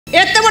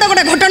बड़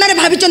गोटे घटना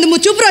भाभी मु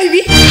चुप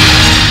रही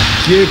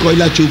किए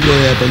कहला चुप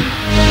रहा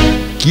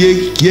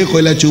किए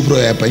कहला चुप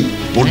रहा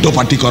बड़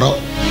पार्टी कर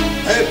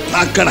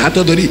फाकड़ हाथ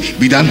धरी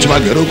विधानसभा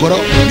घेराव कर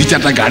दि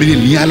चार गाड़ी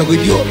निआ लगे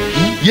दियो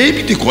ये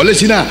कले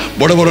सीना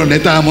बड़ बड़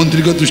नेता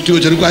मंत्री को दृष्टि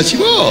गोचर को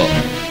आसो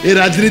ए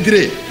राजनीति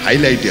रे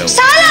हाइलाइट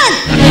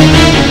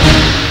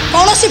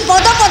कौन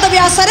पद पदवी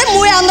आशारे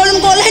मुझे आंदोलन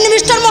को ओह्लैनी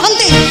मिस्टर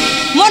मोहंती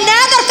मो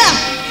न्याय दरकार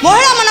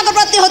महिला मान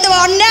प्रति होते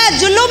अन्याय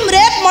जुलुम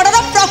रेप मर्डर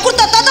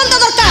प्रकृत तदंत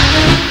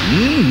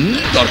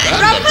दरकार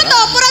प्रकृत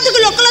अपराधी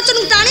को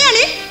लोकलोचन टाणी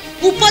आनी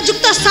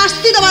उपयुक्त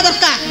शास्ति दवा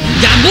दरकार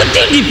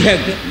जाबतीय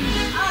डिफेक्ट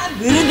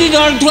विरोधी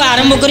दल ठू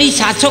आरंभ कर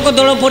शासक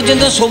दल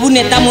पर्यंत सबू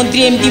नेता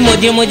मंत्री एमती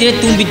मझे मझे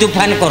तुम्बी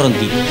तुफान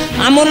करती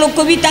आम लोक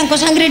भी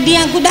सांगे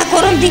डिया कुदा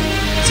करती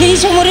से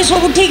समय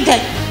सब ठीक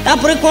थाए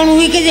तापर कौन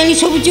हुए के जानी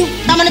सब चुप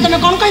तामाने तुम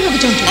कौन कहबा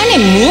चाहछ नहीं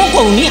मु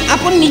कहूनी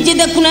आपण निजे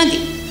देखुना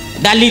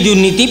डाली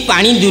दुर्नीति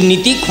पानी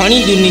दुर्नीति खणी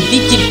दुर्नीति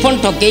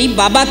चिटफंड ठकई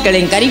बाबा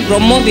केलेंकारी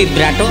ब्रह्म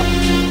विभ्राट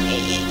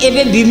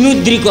एवं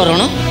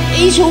विमुद्रीकरण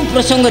यही सब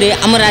प्रसंग रे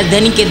आम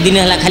राजधानी के दिन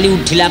है खाली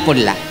उठिला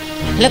पड़ला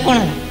हेले कौन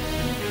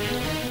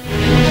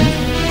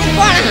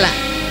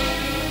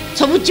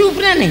सब चुप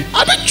ना नहीं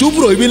अबे चुप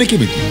रही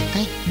केमी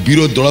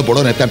विरोध दल बड़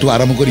नेता ठू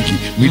आरंभ कर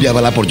मीडिया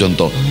वाला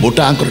पर्यंत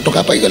मोटा आंकर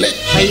टका पाई गले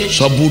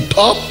सब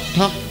ठप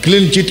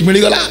क्लीन चिट मिल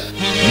गला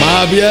मां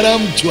भी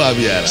आराम छुआ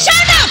भी आराम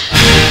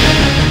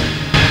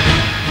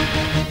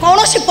कौन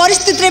सी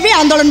परिस्थिति रे भी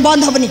आंदोलन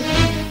बंद होबनी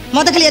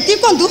मत खाली एति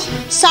कहतु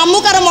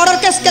सामुकार मर्डर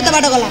केस केते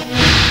बाड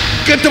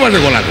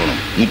गला कोन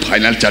मु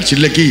फाइनल चार्जशीट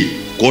लेकी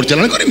कोर्ट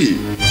चलन करबी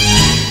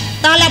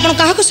ताले आपण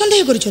काहा को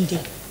संदेह करूछंती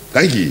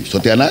काई की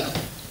सत्यानाग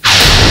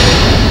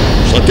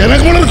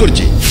मर्डर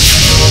करची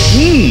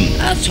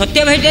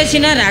सत्य भाईटा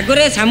सीना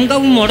रागरे सामुका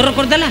को मर्डर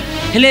करदेला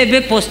हेले एबे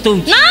पछतौ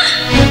ना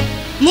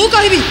मु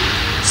कहबी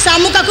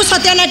सामुका को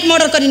सत्यानाग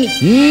मर्डर करिनी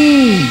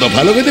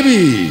दफा लगे देबी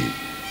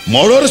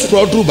मर्डर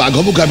स्पॉट रु बाघ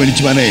मुका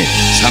मिली माने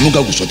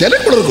सामुका को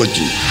सत्यानाग मर्डर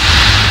करची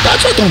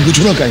ताछ तुम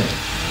बुझुन काई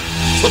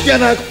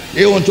सत्यानाग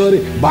ए अंचल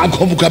बाघ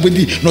मुका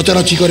बिंदी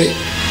नचानची करे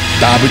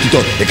ता बेटी तो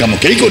एकाम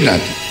केई करना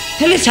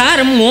हेले सार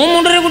मो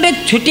मुंडरे गोटे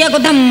छोटिया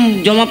कथा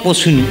जमा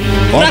पशुनी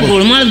पूरा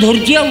गोलमाल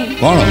धरची आ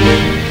कोन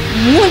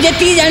मु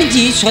जति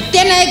जानि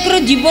सत्यानायक रो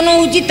जीवन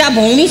होची ता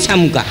भौणी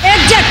सामुका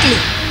एग्जैक्टली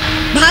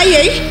भाई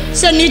ए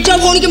से निज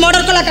भौणी के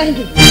मर्डर कला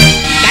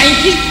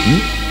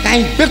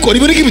काहे पे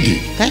करबनी केमिति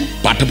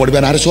पाठ पढ़िबा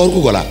नारे शहर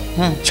को गला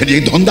सेठी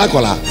धंदा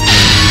कला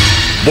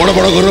बड़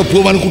बड़ घर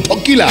पुओ मान को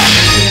ठकिला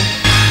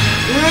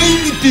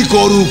एमिति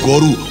करू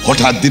करू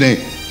हठात दिने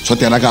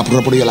सत्यानायक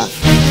आपरा पड़ी गला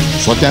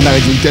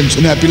सत्यानायक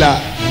टेंशन आपिला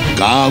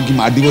गाँव की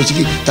माडी बस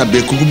की ता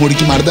बेकू को मोड़ी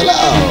की मार देला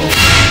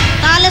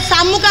ताले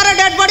सामुकार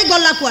डेड बॉडी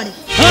गल्ला कुआड़ी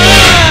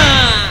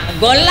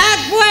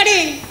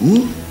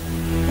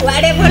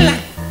कुआड़े बोला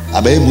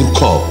अबे मूर्ख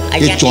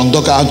ये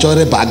चंदका अंचल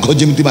रे बाघ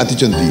जेमिति माति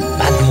चंती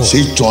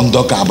सेई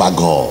चंदका बाघ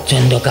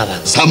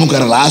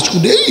सामुकार लाश को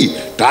देई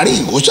टाड़ी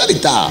गोसारी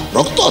ता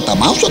रक्त ता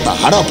मांस ता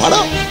हाड़ फाड़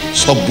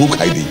सब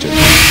खाई दी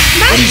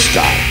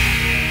परिष्कार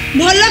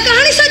भल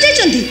कहानी सजाई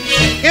चंती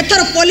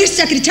एथर पुलिस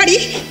चाकरी छाड़ी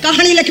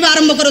कहानी लिखबा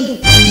आरंभ करंतु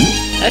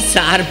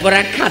सार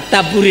परा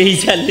खाता पूरे ही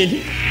चलले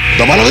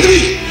दबा लगे देबी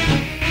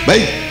भाई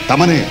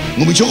तामाने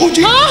मु मिछ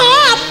कहूची हां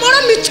हां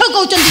आपण मिछ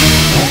कहउचंती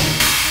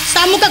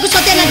सामुका को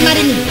सत्यानाग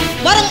मारिनी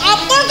बरं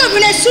आपण को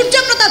बिना सूर्य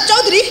प्रताप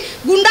चौधरी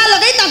गुंडा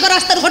लगई ताको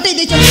रास्ता हटई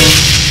दै छथि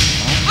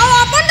आ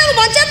आपण को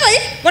बचा पई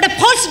गोटे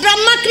फॉल्स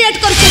ड्रामा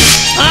क्रिएट करछ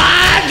आ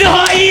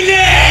धइले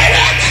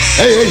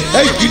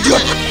ए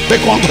इडियट बे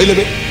कोन धइले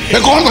बे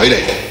कोन धइले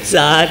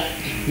सार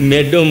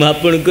मैडम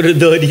आपण को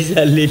धरी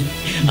साले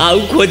आउ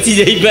खोची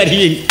जाई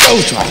पारी औ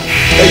छा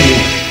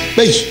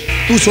ए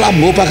तू सला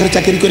मो पाखरे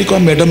चाकरी करी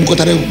कोन मैडम को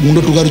तारे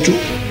मुंड टुगारुचु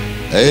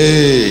ए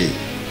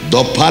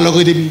दफा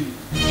लगई देबी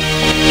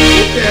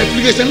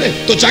एप्लीकेशन ले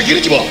तो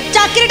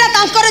चाकरीटा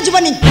तांकर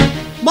जीवनी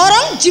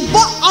बरं जीव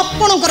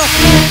आपणकर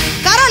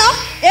कारण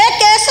ए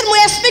केस मु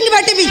एसपी की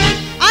भेटिबी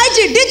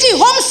आईजी डीजी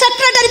होम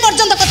सेक्रेटरी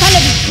पर्यंत कथा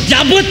लेबी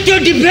जाबतीय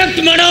डिफेक्ट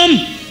मैडम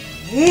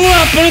मु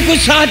आपन को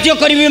सहाय्य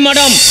करबी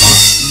मैडम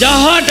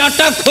जहा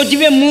डाटा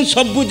खोजबे मु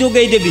सब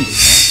जोगई देबी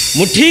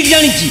मु ठीक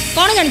जानि छी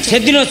कोन जानि से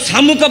दिन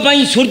सामुका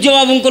पई सूर्य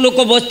बाबू को लोक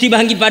बस्ती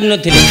भांगी पार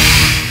नथिले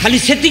खाली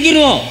सेति की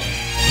नो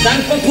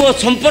तांको को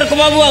संपर्क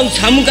बाबू आ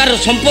सामुकार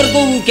संपर्क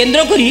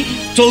केंद्र करी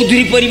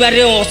चौधरी परिवार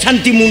रे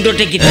अशांति मुंड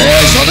टेकी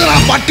सदरा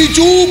पार्टी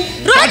चुप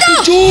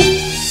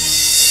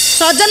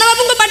सजन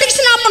बाबू को पार्टी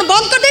सिना अपन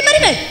बंद कर दे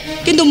परिबे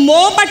किंतु मो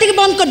पार्टी के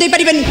बंद कर दे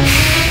परिबेनी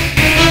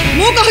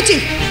मु कहूची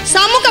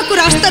सामुका को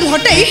रास्ता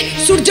हटाई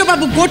सूर्य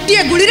बाबू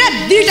गोटिए गुड़ी रे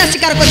दीटा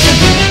शिकार कर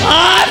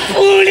आ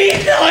पुली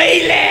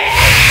धइले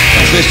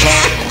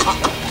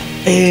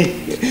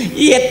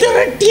ये तो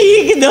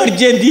ठीक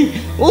धरजंदी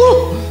ओ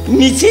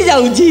मिसी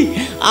जाउची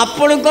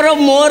आपणकर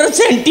मोर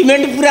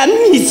सेंटिमेंट पूरा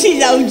मिसी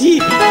जाउची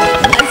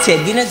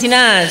सेदिन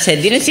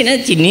सिना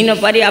चिन्ही न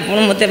पारी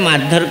आपण मते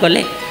मारधर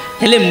कले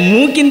हेले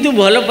मु किंतु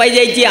भल पाई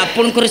जाइची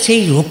आपणकर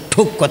सेही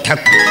रोकठोक कथा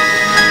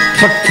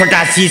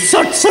फटफटासी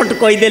शॉर्ट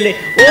कहि देले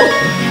ओ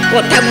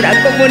कथा गुडा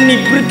को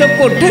निवृत्त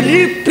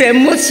कोठरी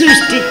प्रेम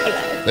सृष्टि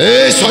कला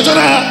ए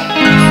सजना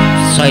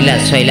सैला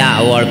सैला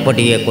अल्प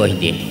टे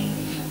कहीदे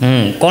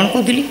कौन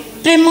कहती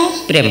प्रेम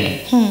प्रेम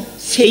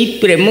से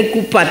प्रेम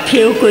को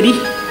पाथेय करी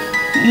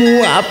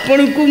मु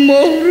आपण को मो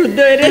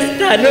हृदय रे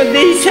स्थान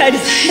दे सारी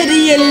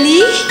really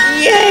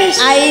yes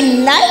I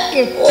like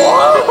it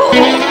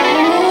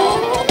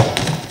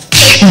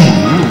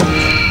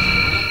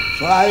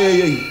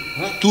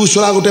तू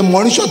शोला गोटे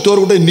मनीष तोर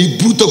गोटे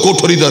निवृत्त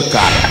कोठरी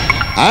दरकार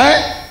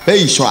है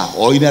शोला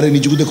ओइनारे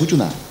निजको देखुचु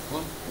ना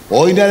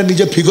ओइनारे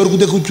निज फिगर को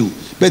देखुचु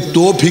बे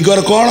तो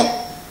फिगर कौन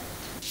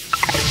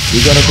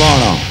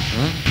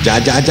जा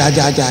जा जा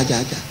जा जा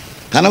जा जा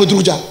थाना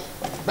भीतर जा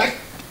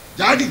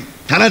जा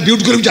थाना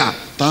ड्यूटी कर जा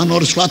ता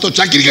नर शोला तो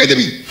चाकरी कह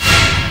देबी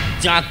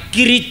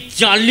चाकरी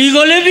चली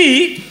गले भी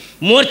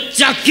मोर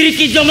चाकरी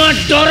की जमा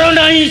डर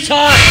नहीं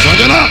सर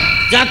सजना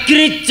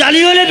चाकरी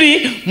चली गले भी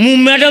मु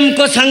मैडम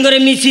को संगरे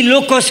मिसी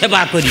लोक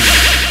सेवा करी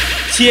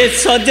सी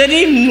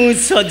सजनी मु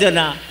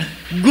सजना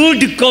गुड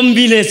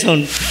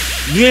कॉम्बिनेशन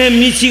दुए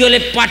मिसी गले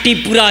पार्टी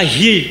पूरा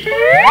हिट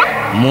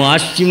मु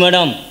आसी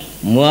मैडम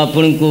मु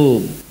आपन को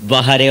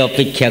बाहर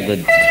अपेक्षा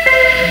कर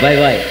बाय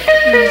बाय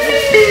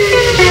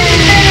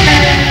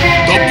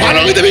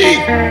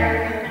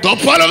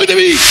दफा लगे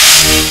देवी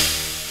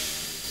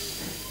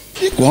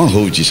ये कौन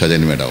होउची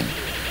सजनी मैडम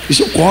ये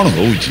सब कौन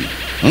होउची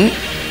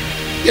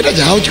ये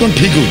जहाँ कौन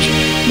ठीक हो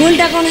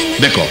भूलटा कौन है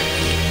देखो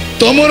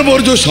तुमर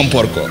मोर जो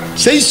संपर्क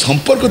से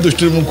संपर्क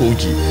दृष्टि मुझे कहूँ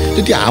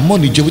जी आम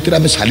निज भितर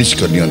आम सालिश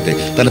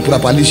करनी पूरा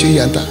पालिश हो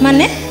जाता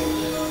माने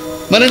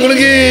माने कौन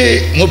कि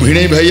मो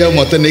भिणे भाई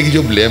मत नहीं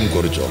जो ब्लेम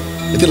कर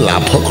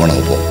लाभ कौन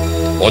हम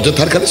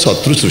अजथार खाली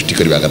शत्रु सृष्टि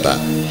करवा कथा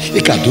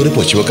ये कादुरे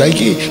पशिब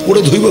कहीं गोड़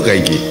धोब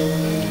कहीं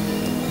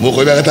मो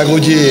कहवा कथा कहूँ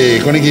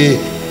कौन कि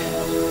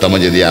तुम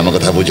जदि आम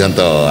कथा बुझंत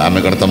आम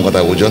कौन तुम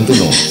कथा बुझंतु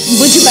नु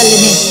बुझिपारे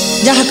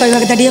जहाँ कहवा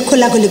कथा टे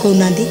खोला खोली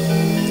कहना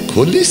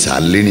खोली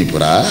सारे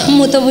पूरा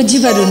मु तो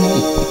बुझीपारुनी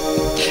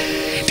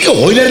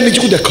टे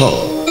निजक देख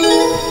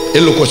ए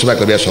लोक सेवा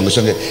करने संगे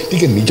संगे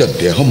टे निज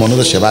देह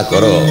मनर सेवा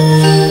कर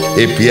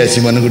ए पियासी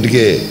मान को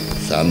टे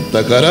शांत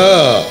कर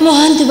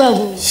महांती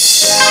बाबू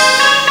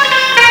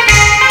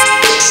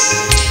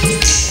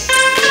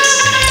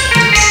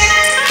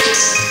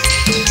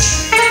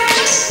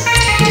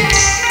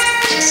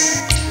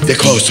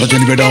देख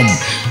सजनी मैडम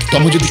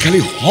तुम जो खाली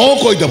हाँ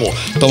कहीदेव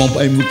तुम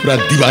पूरा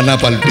दीवाना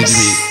पलटि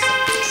जी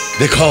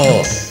देख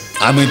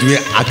आम दुए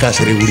आकाश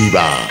रे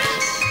उड़ीबा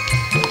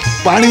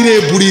पानी रे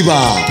बुड़ीबा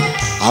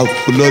आ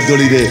फूल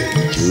दोली रे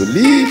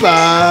झुलीबा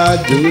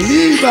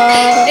झुलीबा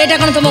एटा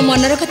कोन तुम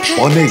मनर कथा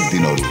अनेक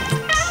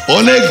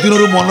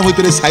दिनरू मन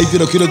भितर साइज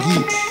रखी रखी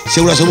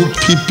सेगुड़ा सब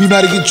फिपी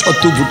मारिकी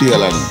छतु फुटी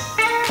गलानी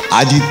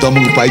आज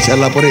तुमको पाई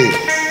सारा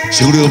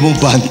से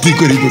बांति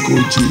कर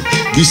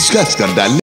विश्वास कर डाली।